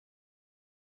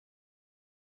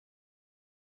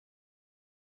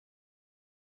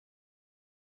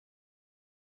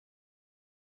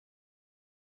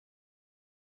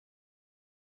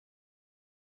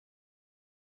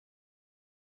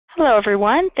Hello,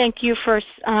 everyone. Thank you for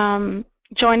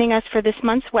joining us for this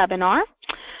month's webinar.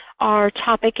 Our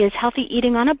topic is Healthy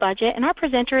Eating on a Budget, and our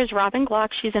presenter is Robin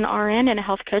Glock. She's an RN and a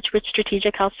health coach with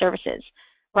Strategic Health Services.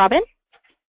 Robin?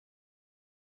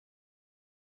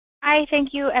 Hi,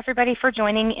 thank you everybody for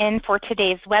joining in for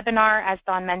today's webinar. As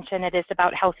Dawn mentioned, it is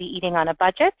about healthy eating on a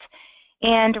budget.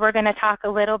 And we're going to talk a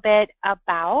little bit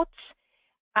about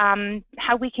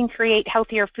how we can create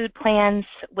healthier food plans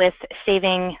with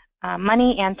saving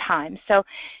money and time. So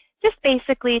just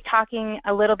basically talking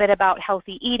a little bit about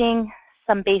healthy eating,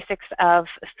 some basics of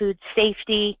food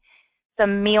safety,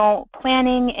 some meal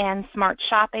planning and smart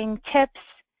shopping tips,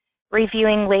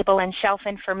 reviewing label and shelf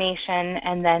information,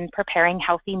 and then preparing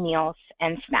healthy meals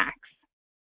and snacks.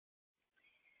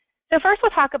 So first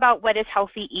we'll talk about what is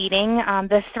healthy eating.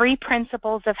 The three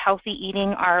principles of healthy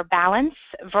eating are balance,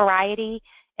 variety,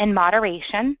 and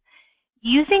moderation.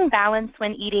 Using balance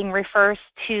when eating refers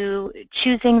to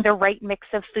choosing the right mix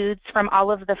of foods from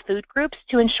all of the food groups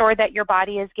to ensure that your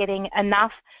body is getting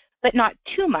enough, but not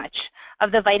too much,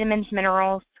 of the vitamins,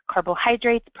 minerals,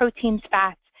 carbohydrates, proteins,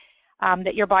 fats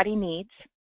that your body needs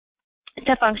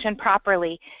to function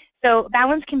properly. So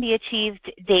balance can be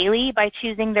achieved daily by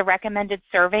choosing the recommended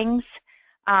servings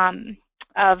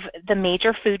of the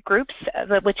major food groups,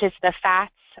 which is the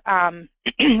fats,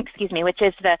 excuse me, which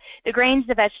is the grains,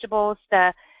 the vegetables,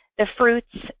 the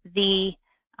fruits, the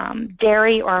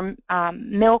dairy or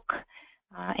milk,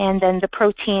 and then the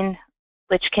protein,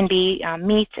 which can be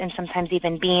meat and sometimes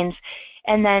even beans.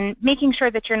 And then making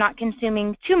sure that you're not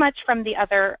consuming too much from the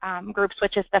other groups,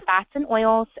 which is the fats and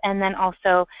oils, and then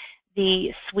also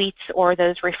the sweets or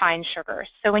those refined sugars.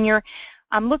 So when you're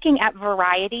looking at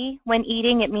variety when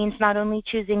eating, it means not only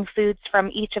choosing foods from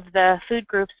each of the food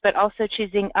groups, but also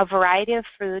choosing a variety of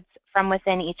foods from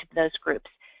within each of those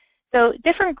groups. So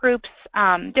different groups,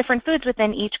 different foods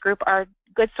within each group are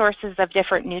good sources of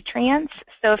different nutrients.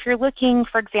 So if you're looking,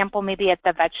 for example, maybe at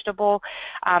the vegetable,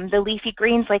 the leafy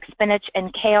greens like spinach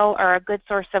and kale are a good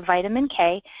source of vitamin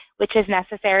K, which is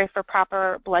necessary for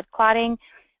proper blood clotting.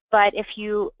 But if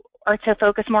you are to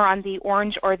focus more on the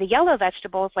orange or the yellow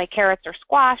vegetables like carrots or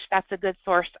squash, that's a good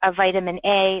source of vitamin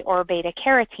A or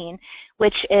beta-carotene,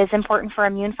 which is important for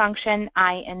immune function,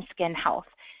 eye, and skin health.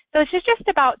 So it's just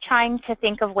about trying to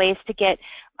think of ways to get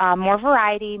more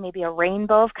variety, maybe a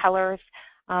rainbow of colors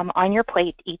on your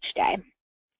plate each day.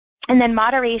 And then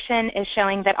moderation is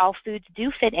showing that all foods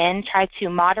do fit in. Try to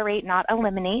moderate, not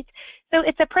eliminate. So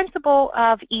it's a principle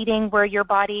of eating where your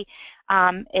body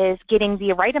is getting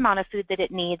the right amount of food that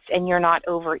it needs and you're not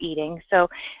overeating. So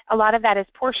a lot of that is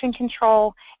portion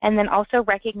control, and then also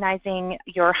recognizing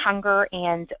your hunger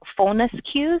and fullness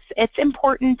cues. It's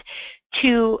important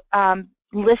to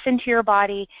listen to your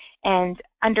body and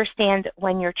understand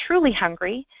when you're truly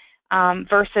hungry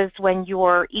versus when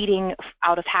you're eating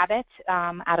out of habit,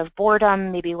 out of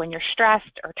boredom, maybe when you're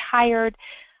stressed or tired,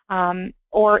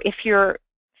 or if you're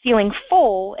feeling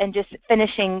full and just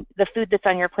finishing the food that's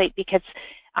on your plate because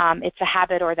it's a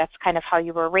habit or that's kind of how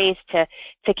you were raised to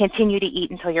continue to eat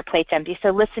until your plate's empty.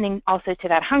 So listening also to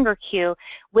that hunger cue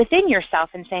within yourself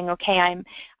and saying, okay,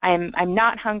 I'm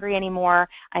not hungry anymore,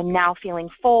 I'm now feeling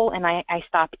full, and I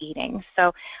stop eating.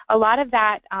 So a lot of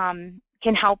that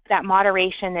can help that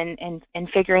moderation and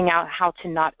figuring out how to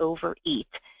not overeat.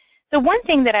 So one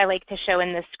thing that I like to show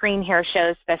in the screen here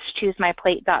shows this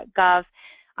choosemyplate.gov.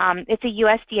 It's a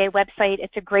USDA website.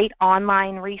 It's a great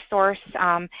online resource,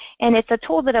 and it's a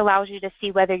tool that allows you to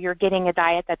see whether you're getting a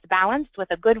diet that's balanced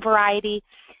with a good variety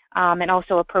and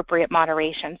also appropriate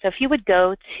moderation. So if you would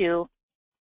go to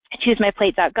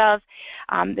choosemyplate.gov,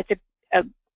 it's a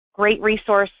great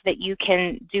resource that you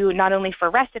can do not only for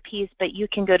recipes, but you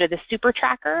can go to the Super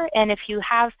Tracker, and if you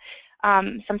have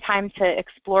some time to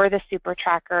explore the Super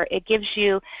Tracker, it gives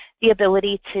you the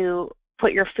ability to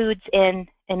put your foods in,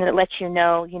 and it lets you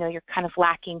know, you're kind of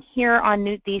lacking here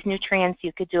on these nutrients.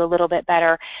 You could do a little bit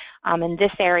better in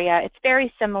this area. It's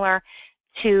very similar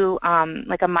to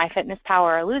like a MyFitnessPal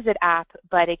or a Lose It app,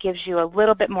 but it gives you a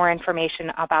little bit more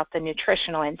information about the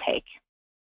nutritional intake.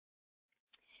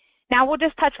 Now we'll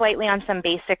just touch lightly on some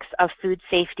basics of food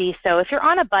safety. So if you're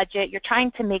on a budget, you're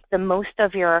trying to make the most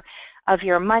of your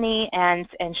money and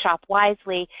shop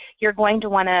wisely, you're going to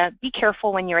want to be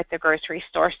careful when you're at the grocery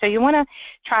store. So you want to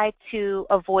try to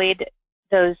avoid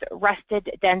those rusted,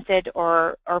 dented,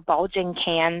 or bulging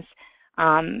cans.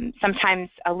 Sometimes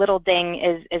a little ding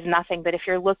is nothing, but if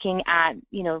you're looking at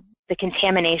the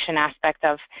contamination aspect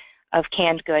of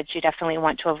canned goods, you definitely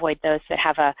want to avoid those that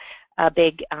have a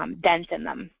big dent in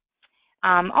them.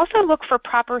 Also look for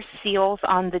proper seals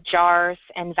on the jars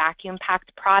and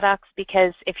vacuum-packed products,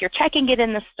 because if you're checking it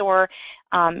in the store,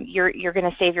 you're going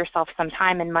to save yourself some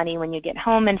time and money when you get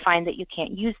home and find that you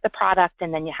can't use the product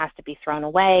and then it has to be thrown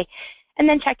away. And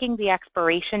then checking the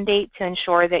expiration date to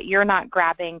ensure that you're not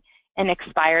grabbing an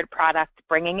expired product,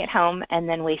 bringing it home, and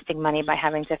then wasting money by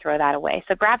having to throw that away.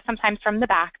 So grab sometimes from the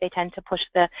back. They tend to push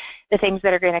the things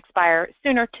that are going to expire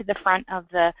sooner to the front of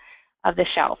the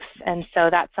shelves, and so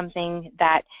that's something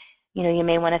that you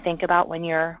may want to think about when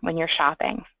you're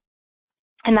shopping.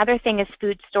 Another thing is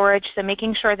food storage, so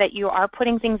making sure that you are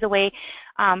putting things away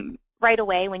right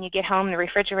away when you get home, the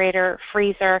refrigerator,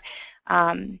 freezer.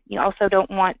 You also don't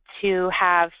want to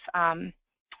have, a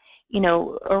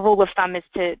rule of thumb is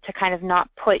to kind of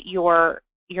not put your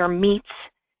meats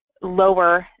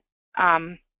lower.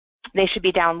 They should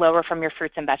be down lower from your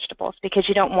fruits and vegetables, because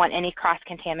you don't want any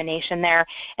cross-contamination there,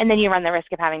 and then you run the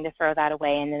risk of having to throw that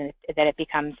away, and then that it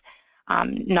becomes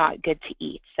not good to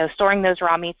eat. So storing those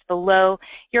raw meats below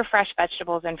your fresh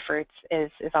vegetables and fruits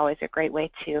is always a great way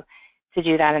to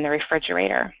do that in the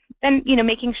refrigerator. Then,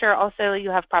 making sure also you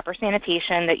have proper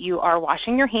sanitation, that you are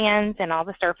washing your hands and all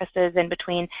the surfaces in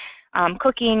between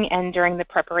cooking and during the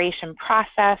preparation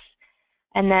process.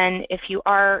 And then if you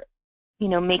are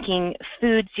making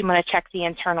foods, you want to check the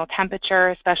internal temperature,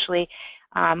 especially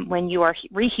when you are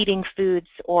reheating foods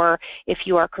or if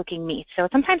you are cooking meat. So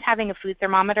sometimes having a food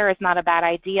thermometer is not a bad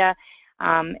idea.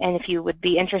 And if you would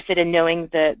be interested in knowing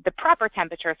the proper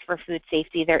temperatures for food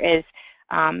safety, there is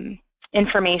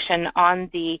information on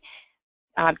the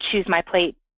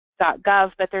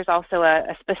choosemyplate.gov, but there's also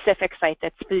a specific site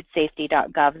that's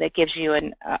foodsafety.gov that gives you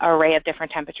an array of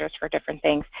different temperatures for different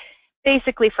things.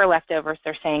 Basically, for leftovers,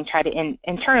 they're saying try to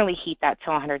internally heat that to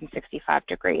 165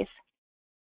 degrees.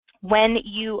 When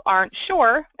you aren't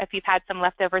sure, if you've had some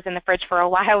leftovers in the fridge for a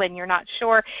while and you're not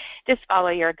sure, just follow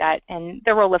your gut. And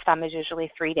the rule of thumb is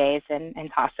usually 3 days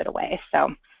and toss it away.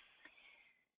 So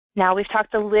now we've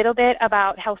talked a little bit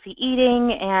about healthy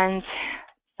eating and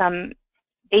some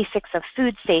basics of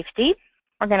food safety.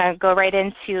 We're going to go right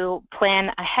into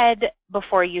plan ahead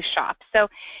before you shop. So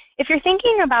if you're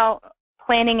thinking about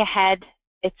planning ahead,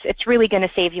 it's really going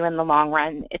to save you in the long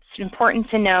run. It's important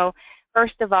to know,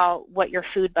 first of all, what your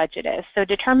food budget is. So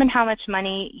determine how much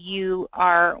money you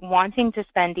are wanting to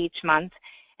spend each month,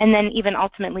 and then even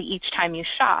ultimately each time you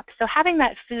shop. So having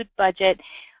that food budget,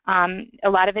 a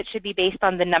lot of it should be based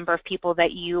on the number of people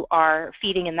that you are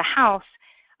feeding in the house,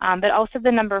 but also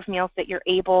the number of meals that you're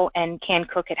able and can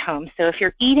cook at home. So if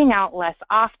you're eating out less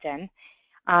often,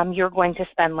 you're going to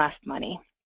spend less money.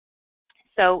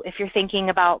 So if you're thinking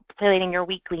about planning your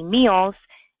weekly meals,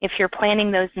 if you're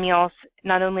planning those meals,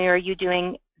 not only are you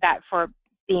doing that for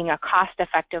being a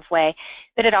cost-effective way,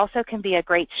 but it also can be a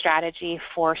great strategy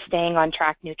for staying on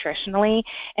track nutritionally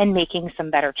and making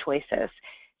some better choices.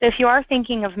 So if you are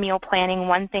thinking of meal planning,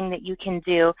 one thing that you can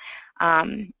do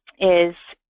is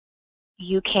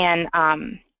you can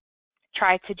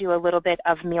try to do a little bit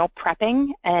of meal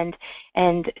prepping and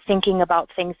thinking about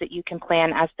things that you can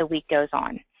plan as the week goes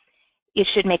on. You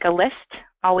should make a list.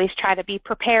 Always try to be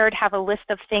prepared, have a list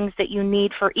of things that you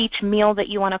need for each meal that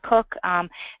you want to cook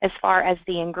as far as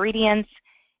the ingredients.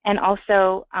 And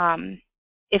also,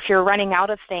 if you're running out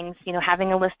of things,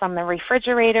 having a list on the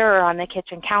refrigerator or on the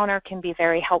kitchen counter can be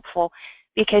very helpful,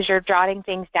 because you're jotting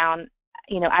things down,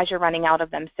 as you're running out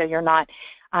of them, so you're not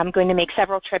going to make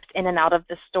several trips in and out of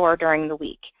the store during the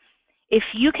week.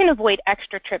 If you can avoid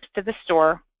extra trips to the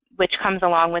store, which comes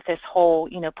along with this whole,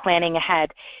 planning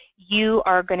ahead, you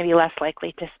are going to be less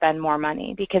likely to spend more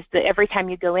money, because every time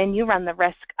you go in, you run the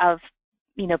risk of,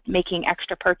 making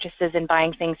extra purchases and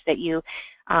buying things that you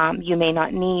may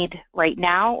not need right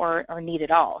now or need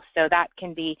at all. So that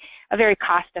can be a very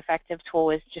cost-effective tool,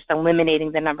 is just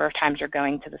eliminating the number of times you're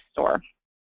going to the store.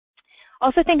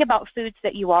 Also think about foods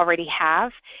that you already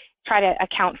have. Try to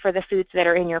account for the foods that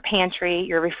are in your pantry,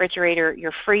 your refrigerator,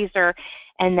 your freezer,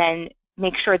 and then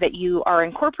make sure that you are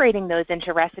incorporating those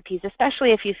into recipes,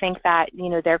 especially if you think that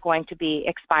they're going to be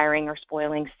expiring or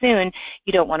spoiling soon.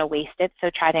 You don't want to waste it, so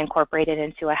try to incorporate it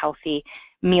into a healthy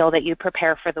meal that you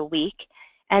prepare for the week.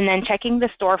 And then checking the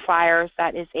store flyers,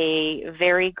 that is a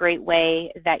very great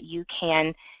way that you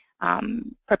can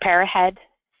prepare ahead,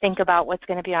 think about what's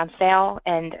going to be on sale,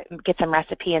 and get some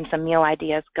recipe and some meal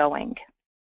ideas going.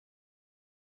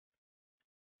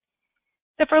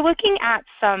 So if we're looking at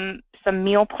some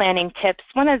meal planning tips,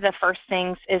 one of the first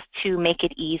things is to make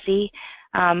it easy.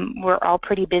 We're all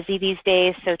pretty busy these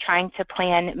days, so trying to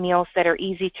plan meals that are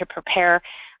easy to prepare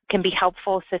can be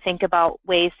helpful. So think about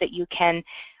ways that you can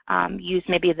use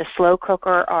maybe the slow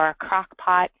cooker or a crock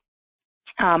pot.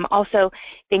 Also,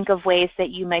 think of ways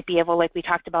that you might be able, like we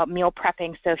talked about, meal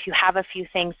prepping. So if you have a few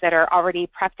things that are already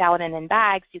prepped out and in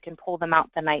bags, you can pull them out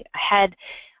the night ahead.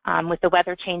 With the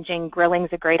weather changing, grilling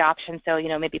is a great option. So,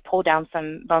 maybe pull down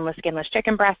some boneless, skinless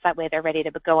chicken breasts. That way they're ready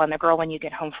to go on the grill when you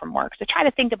get home from work. So try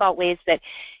to think about ways that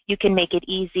you can make it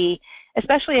easy,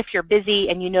 especially if you're busy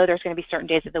and there's going to be certain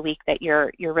days of the week that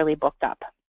you're really booked up.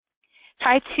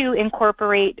 Try to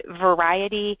incorporate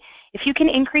variety. If you can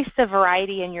increase the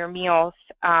variety in your meals,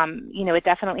 it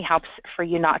definitely helps for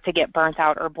you not to get burnt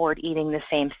out or bored eating the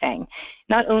same thing.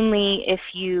 Not only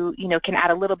if you, can add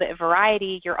a little bit of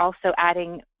variety, you're also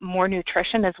adding more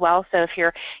nutrition as well. So if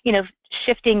you're,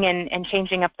 shifting and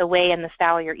changing up the way and the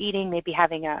style you're eating, maybe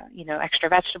having extra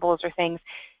vegetables or things,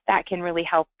 that can really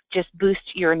help just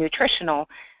boost your nutritional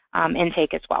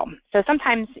intake as well. So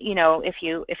sometimes, if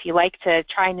you like to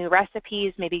try new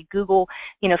recipes, maybe Google,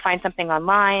 find something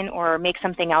online or make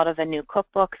something out of a new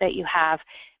cookbook that you have.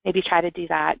 Maybe try to do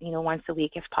that, once a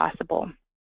week if possible.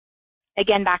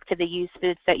 Again, back to the used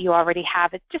foods that you already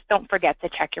have, just don't forget to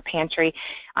check your pantry.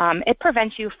 It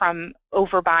prevents you from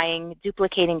overbuying,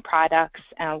 duplicating products,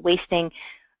 wasting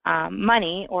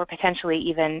money, or potentially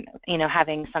even,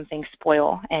 having something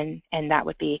spoil, and that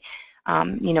would be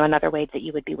another way that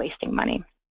you would be wasting money.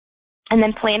 And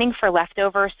then planning for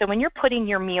leftovers. So when you're putting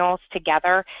your meals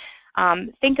together,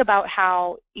 think about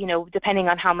how, depending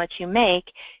on how much you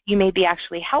make, you may be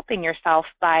actually helping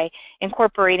yourself by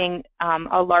incorporating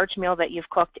a large meal that you've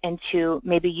cooked into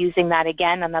maybe using that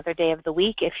again another day of the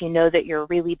week if you know that you're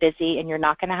really busy and you're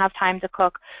not going to have time to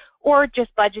cook, or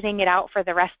just budgeting it out for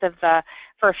the rest of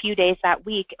for a few days that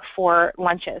week for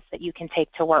lunches that you can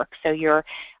take to work. So you're,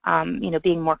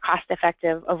 being more cost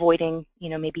effective, avoiding,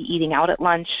 maybe eating out at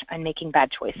lunch and making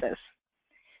bad choices.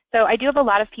 So I do have a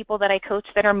lot of people that I coach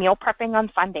that are meal prepping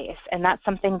on Sundays, and that's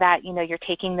something that, you're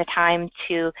taking the time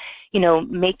to,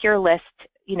 make your list,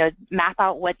 map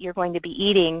out what you're going to be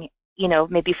eating,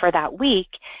 maybe for that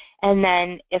week, and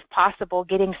then, if possible,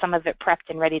 getting some of it prepped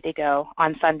and ready to go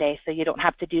on Sunday so you don't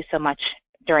have to do so much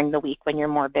during the week when you're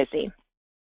more busy.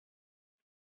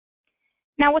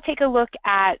 Now we'll take a look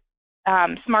at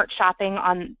smart shopping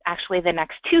on actually the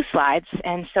next two slides.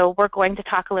 And so we're going to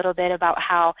talk a little bit about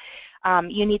how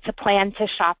you need to plan to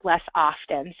shop less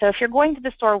often. So if you're going to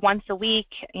the store once a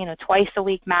week, twice a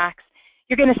week max,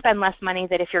 you're going to spend less money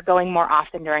than if you're going more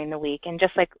often during the week. And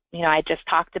just like, I just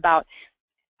talked about,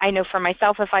 I know for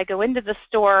myself, if I go into the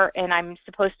store and I'm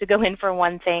supposed to go in for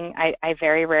one thing, I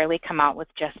very rarely come out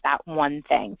with just that one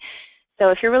thing. So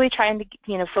if you're really trying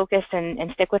to, focus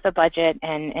and stick with a budget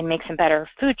and make some better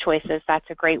food choices, that's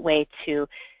a great way to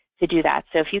do that.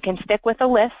 So if you can stick with a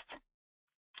list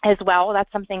as well,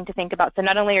 that's something to think about. So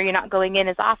not only are you not going in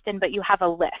as often, but you have a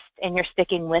list and you're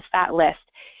sticking with that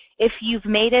list. If you've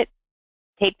made it,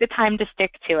 take the time to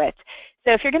stick to it.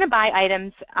 So if you're going to buy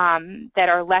items that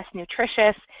are less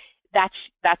nutritious, that's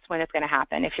when it's going to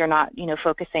happen if you're not,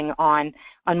 focusing on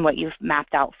what you've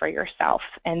mapped out for yourself.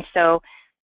 And so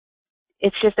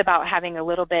it's just about having a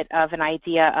little bit of an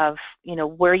idea of,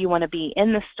 where you want to be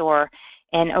in the store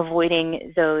and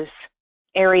avoiding those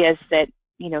areas that,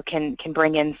 can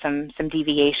bring in some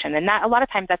deviation. And that a lot of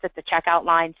times that's at the checkout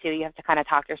line too. You have to kind of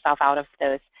talk yourself out of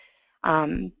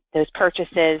those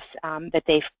purchases that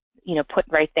they've, put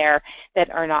right there that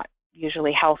are not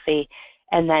usually healthy,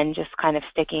 and then just kind of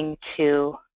sticking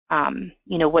to,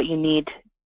 what you need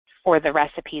for the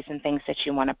recipes and things that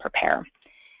you want to prepare.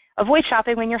 Avoid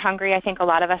shopping when you're hungry. I think a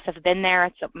lot of us have been there.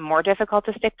 It's more difficult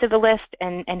to stick to the list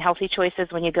and healthy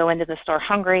choices when you go into the store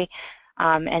hungry,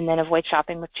 and then avoid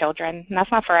shopping with children. And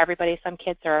that's not for everybody. Some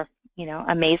kids are,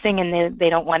 amazing and they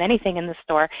don't want anything in the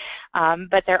store.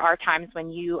 But there are times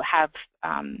when you have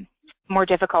more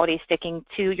difficulty sticking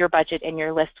to your budget and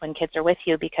your list when kids are with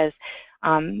you because,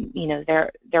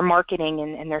 they're marketing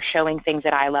and they're showing things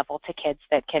at eye level to kids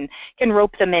that can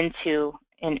rope them into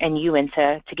and you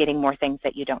into getting more things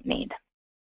that you don't need.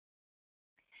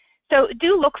 So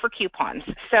do look for coupons.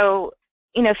 So,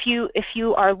 if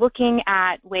you are looking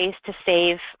at ways to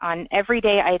save on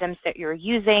everyday items that you're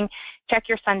using, check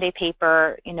your Sunday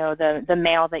paper, the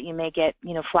mail that you may get,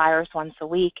 flyers once a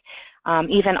week,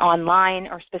 even online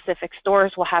or specific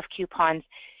stores will have coupons.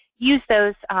 Use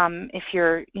those if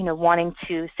you're, wanting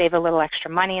to save a little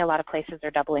extra money. A lot of places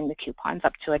are doubling the coupons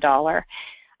up to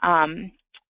 $1.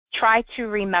 Try to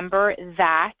remember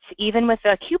that even with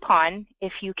a coupon,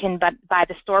 if you can buy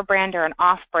the store brand or an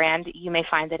off brand, you may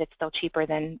find that it's still cheaper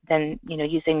than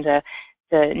using the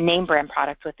name brand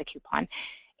product with the coupon.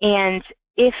 And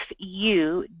If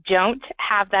you don't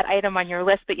have that item on your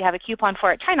list but you have a coupon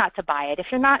for it, try not to buy it.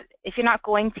 If you're not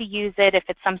going to use it, if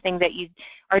it's something that you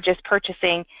are just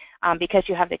purchasing because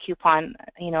you have the coupon,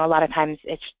 a lot of times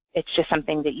it's just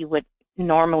something that you would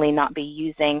normally not be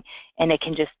using, and it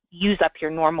can just use up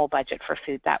your normal budget for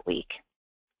food that week.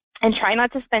 And try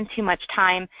not to spend too much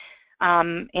time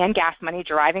and gas money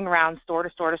driving around store to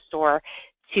store to store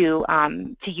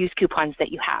to use coupons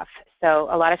that you have. So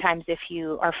a lot of times if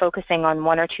you are focusing on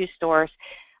one or two stores,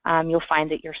 you'll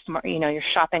find that you're smart, you're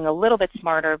shopping a little bit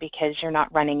smarter because you're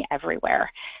not running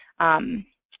everywhere. And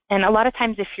a lot of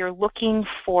times if you're looking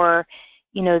for,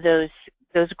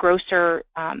 those grocer,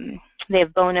 they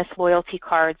have bonus loyalty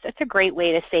cards. That's a great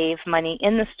way to save money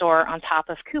in the store on top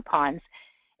of coupons.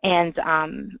 And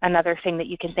another thing that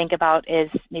you can think about is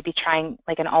maybe trying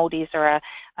like an Aldi's or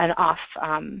an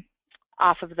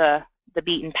off of the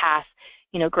beaten path,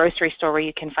 grocery store where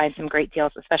you can find some great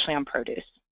deals, especially on produce.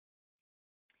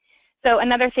 So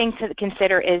another thing to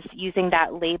consider is using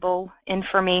that label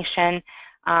information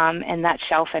and that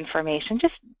shelf information,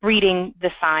 just reading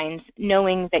the signs,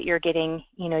 knowing that you're getting,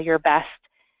 your best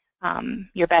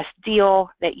deal,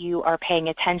 that you are paying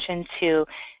attention to,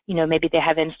 maybe they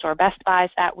have in-store Best Buys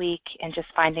that week, and just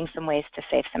finding some ways to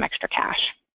save some extra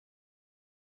cash.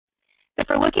 If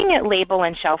we're looking at label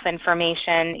and shelf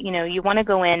information, you want to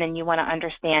go in and you want to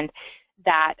understand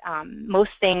that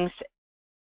most things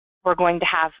we're going to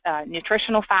have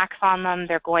nutritional facts on them.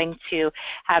 They're going to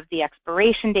have the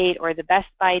expiration date or the best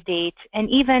by date, and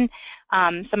even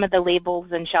some of the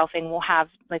labels and shelving will have,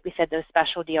 like we said, those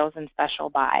special deals and special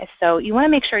buys. So you want to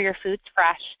make sure your food's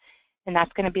fresh, and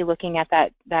that's going to be looking at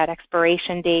that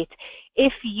expiration date.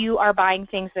 If you are buying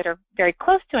things that are very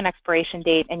close to an expiration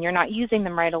date and you're not using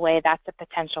them right away, that's a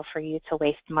potential for you to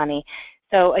waste money.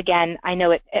 So again, I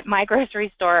know at my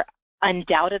grocery store,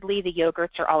 undoubtedly the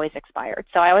yogurts are always expired.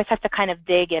 So I always have to kind of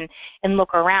dig and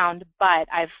look around, but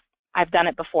I've done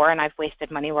it before and I've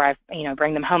wasted money where I've,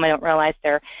 bring them home, I don't realize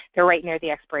they're right near the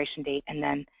expiration date, and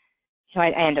then I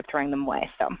end up throwing them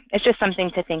away. So it's just something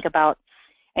to think about.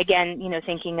 Again,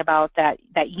 thinking about that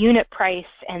unit price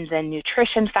and the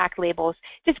nutrition fact labels,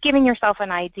 just giving yourself an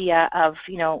idea of,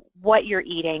 what you're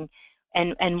eating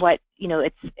and what,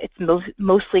 it's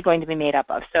mostly going to be made up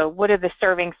of. So what are the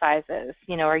serving sizes?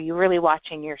 Are you really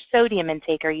watching your sodium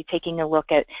intake? Are you taking a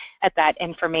look at that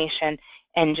information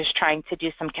and just trying to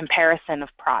do some comparison of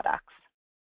products?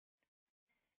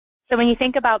 So when you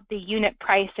think about the unit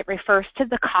price, it refers to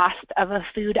the cost of a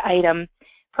food item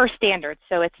per standard.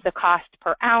 So it's the cost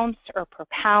per ounce or per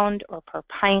pound or per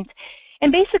pint.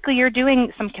 And basically you're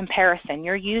doing some comparison.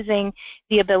 You're using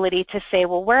the ability to say,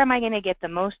 well, where am I going to get the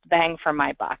most bang for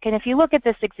my buck? And if you look at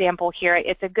this example here,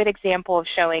 it's a good example of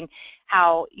showing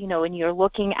how, when you're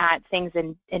looking at things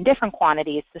in different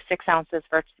quantities, the 6 ounces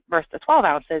versus the 12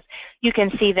 ounces, you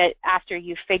can see that after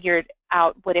you've figured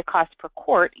out what it costs per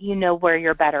quart, you know where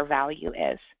your better value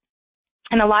is.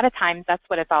 And a lot of times that's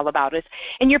what it's all about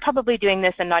and you're probably doing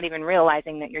this and not even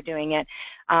realizing that you're doing it.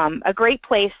 A great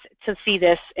place to see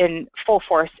this in full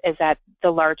force is at the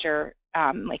larger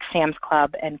like Sam's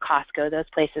Club and Costco. Those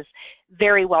places,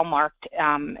 very well marked,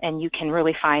 and you can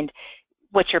really find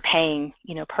what you're paying,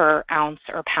 per ounce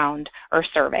or pound or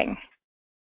serving.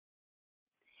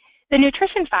 The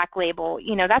nutrition fact label,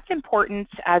 that's important,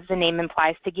 as the name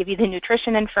implies, to give you the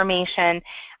nutrition information.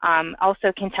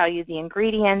 Also can tell you the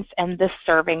ingredients and the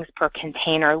servings per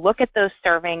container. Look at those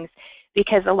servings,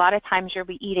 because a lot of times you'll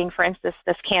be eating, for instance,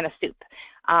 this can of soup.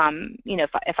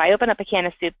 If I open up a can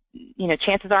of soup,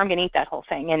 chances are I'm going to eat that whole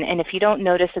thing. And if you don't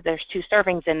notice that there's 2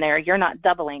 servings in there, you're not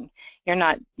doubling. You're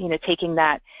not, taking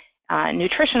that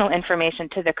nutritional information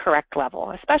to the correct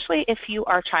level, especially if you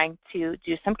are trying to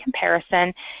do some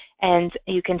comparison. And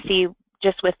you can see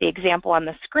just with the example on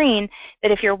the screen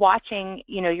that if you're watching,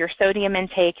 your sodium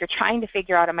intake, you're trying to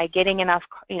figure out, am I getting enough,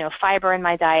 fiber in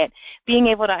my diet? Being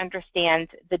able to understand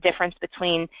the difference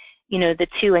between, the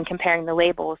two and comparing the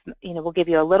labels, will give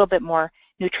you a little bit more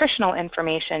nutritional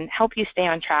information, help you stay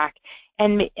on track,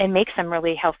 and make some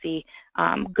really healthy,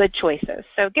 good choices.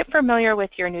 So get familiar with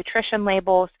your nutrition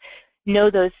labels, know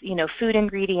those, food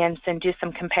ingredients, and do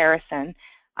some comparison.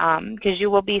 Because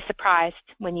you will be surprised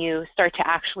when you start to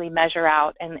actually measure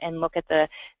out and look at the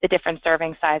different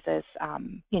serving sizes,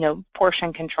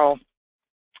 portion control,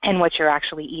 and what you're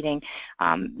actually eating,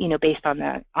 based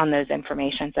on those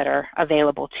informations that are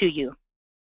available to you.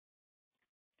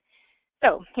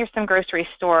 So here's some grocery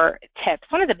store tips.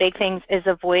 One of the big things is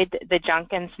avoid the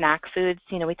junk and snack foods.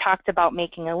 We talked about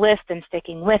making a list and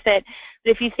sticking with it. But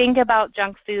if you think about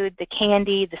junk food, the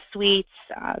candy, the sweets,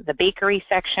 the bakery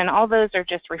section, all those are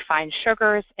just refined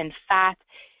sugars and fat.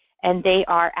 and they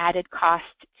are added cost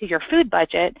to your food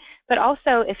budget. But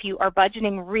also, if you are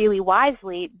budgeting really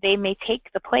wisely, they may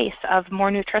take the place of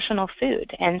more nutritional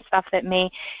food and stuff that may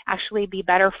actually be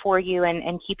better for you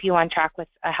and keep you on track with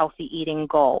a healthy eating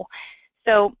goal.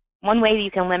 So one way that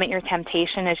you can limit your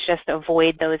temptation is just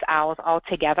avoid those aisles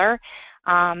altogether,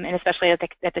 and especially at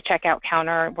the checkout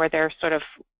counter where there's sort of,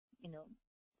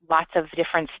 lots of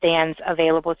different stands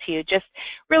available to you. Just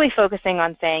really focusing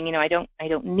on saying, I don't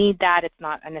need that. It's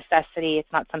not a necessity.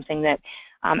 It's not something that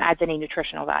adds any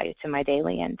nutritional value to my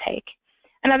daily intake.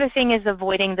 Another thing is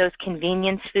avoiding those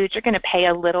convenience foods. You're going to pay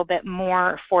a little bit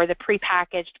more for the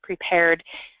prepackaged, prepared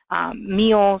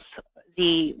meals,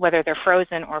 whether they're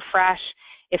frozen or fresh.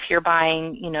 If you're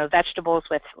buying, vegetables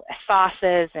with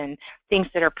sauces and things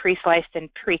that are pre-sliced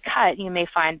and pre-cut, you may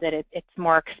find that it's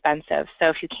more expensive. So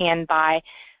if you can buy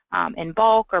in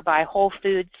bulk or buy whole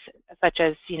foods, such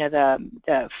as,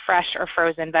 the fresh or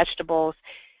frozen vegetables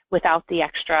without the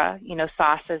extra,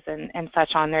 sauces and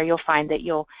such on there, you'll find that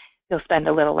you'll spend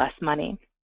a little less money.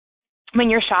 When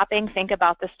you're shopping, think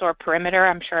about the store perimeter.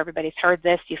 I'm sure everybody's heard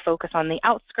this. You focus on the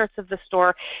outskirts of the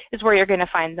store is where you're going to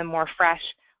find the more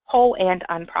fresh, whole and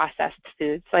unprocessed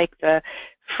foods like the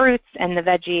fruits and the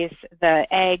veggies, the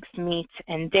eggs, meat,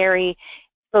 and dairy,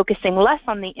 focusing less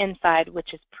on the inside,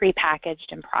 which is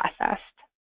prepackaged and processed.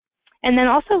 And then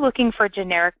also looking for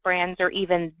generic brands or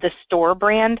even the store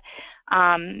brand.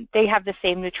 They have the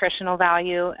same nutritional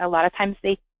value. A lot of times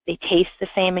they taste the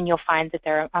same, and you'll find that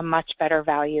they're a much better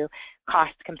value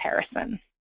cost comparison.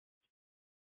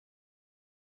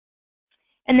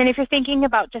 And then if you're thinking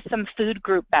about just some food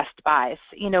group best buys,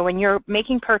 when you're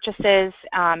making purchases,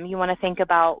 you want to think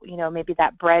about, maybe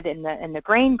that bread in the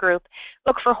grain group.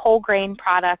 Look for whole grain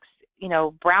products,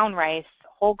 brown rice,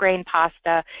 whole grain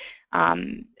pasta.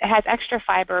 It has extra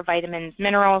fiber, vitamins,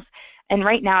 minerals. And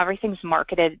right now everything's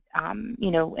marketed, and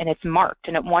it's marked,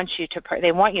 and they want you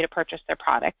to purchase their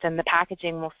product, and the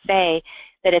packaging will say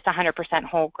that it's 100%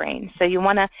 whole grain. So you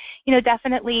want to,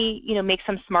 definitely, make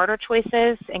some smarter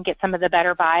choices and get some of the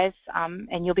better buys,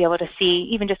 and you'll be able to see,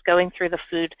 even just going through the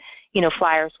food,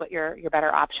 flyers, what your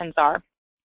better options are.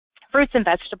 Fruits and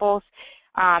vegetables.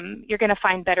 You're going to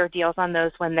find better deals on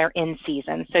those when they're in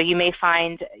season. So you may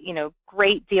find,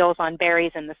 great deals on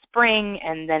berries in the spring,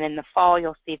 and then in the fall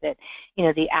you'll see that,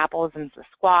 the apples and the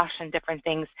squash and different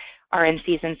things are in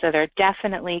season. So they're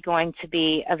definitely going to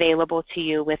be available to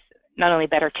you with not only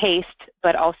better taste,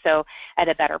 but also at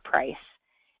a better price.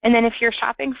 And then if you're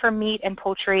shopping for meat and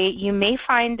poultry, you may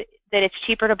find that it's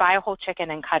cheaper to buy a whole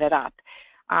chicken and cut it up.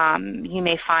 You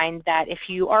may find that if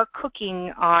you are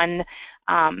cooking on,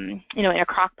 in a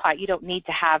crock pot, you don't need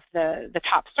to have the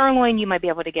top sirloin. You might be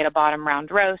able to get a bottom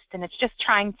round roast, and it's just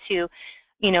trying to,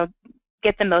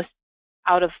 get the most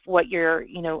out of what you're,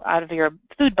 out of your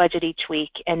food budget each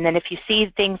week. And then if you see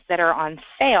things that are on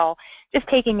sale, just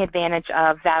taking advantage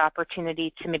of that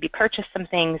opportunity to maybe purchase some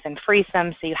things and freeze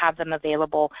them so you have them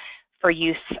available for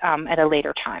use at a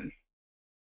later time.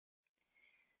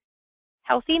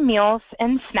 Healthy meals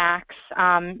and snacks.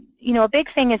 A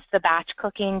big thing is the batch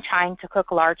cooking, trying to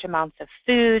cook large amounts of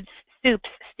foods, soups,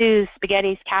 stews,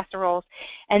 spaghettis, casseroles.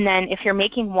 And then if you're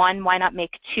making one, why not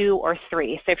make 2 or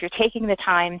 3? So if you're taking the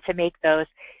time to make those,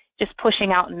 just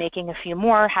pushing out and making a few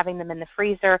more, having them in the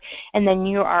freezer, and then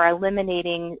you are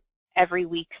eliminating every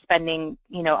week spending,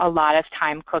 a lot of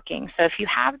time cooking. So if you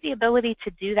have the ability to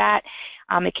do that,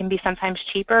 it can be sometimes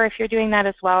cheaper if you're doing that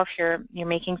as well, if you're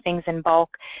making things in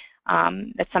bulk.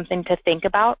 That's something to think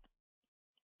about.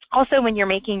 Also, when you're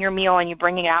making your meal and you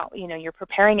bring it out, you're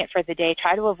preparing it for the day,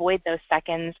 try to avoid those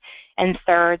seconds and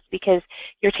thirds, because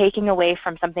you're taking away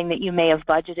from something that you may have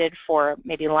budgeted for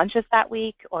maybe lunches that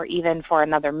week, or even for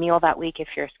another meal that week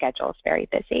if your schedule is very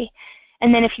busy.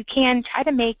 And then if you can, try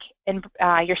to make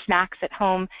your snacks at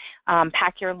home,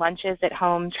 pack your lunches at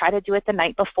home. Try to do it the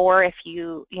night before if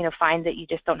you find that you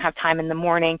just don't have time in the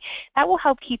morning. That will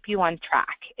help keep you on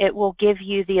track. It will give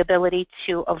you the ability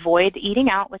to avoid eating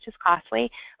out, which is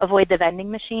costly, avoid the vending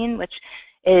machine, which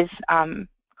is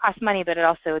costs money, but it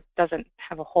also doesn't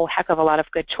have a whole heck of a lot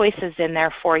of good choices in there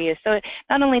for you. So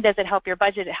not only does it help your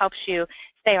budget, it helps you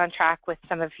stay on track with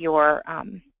some of your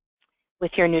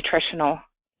nutritional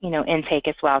intake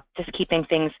as well, just keeping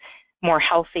things more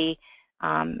healthy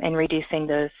and reducing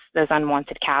those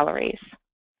unwanted calories.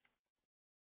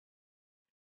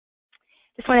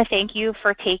 Just want to thank you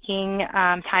for taking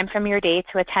time from your day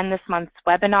to attend this month's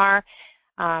webinar.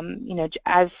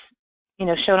 As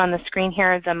shown on the screen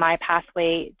here, the My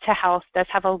Pathway to Health does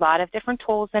have a lot of different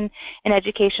tools and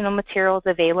educational materials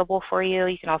available for you.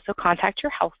 You can also contact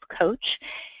your health coach.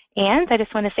 And I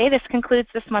just want to say this concludes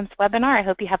this month's webinar. I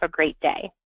hope you have a great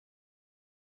day.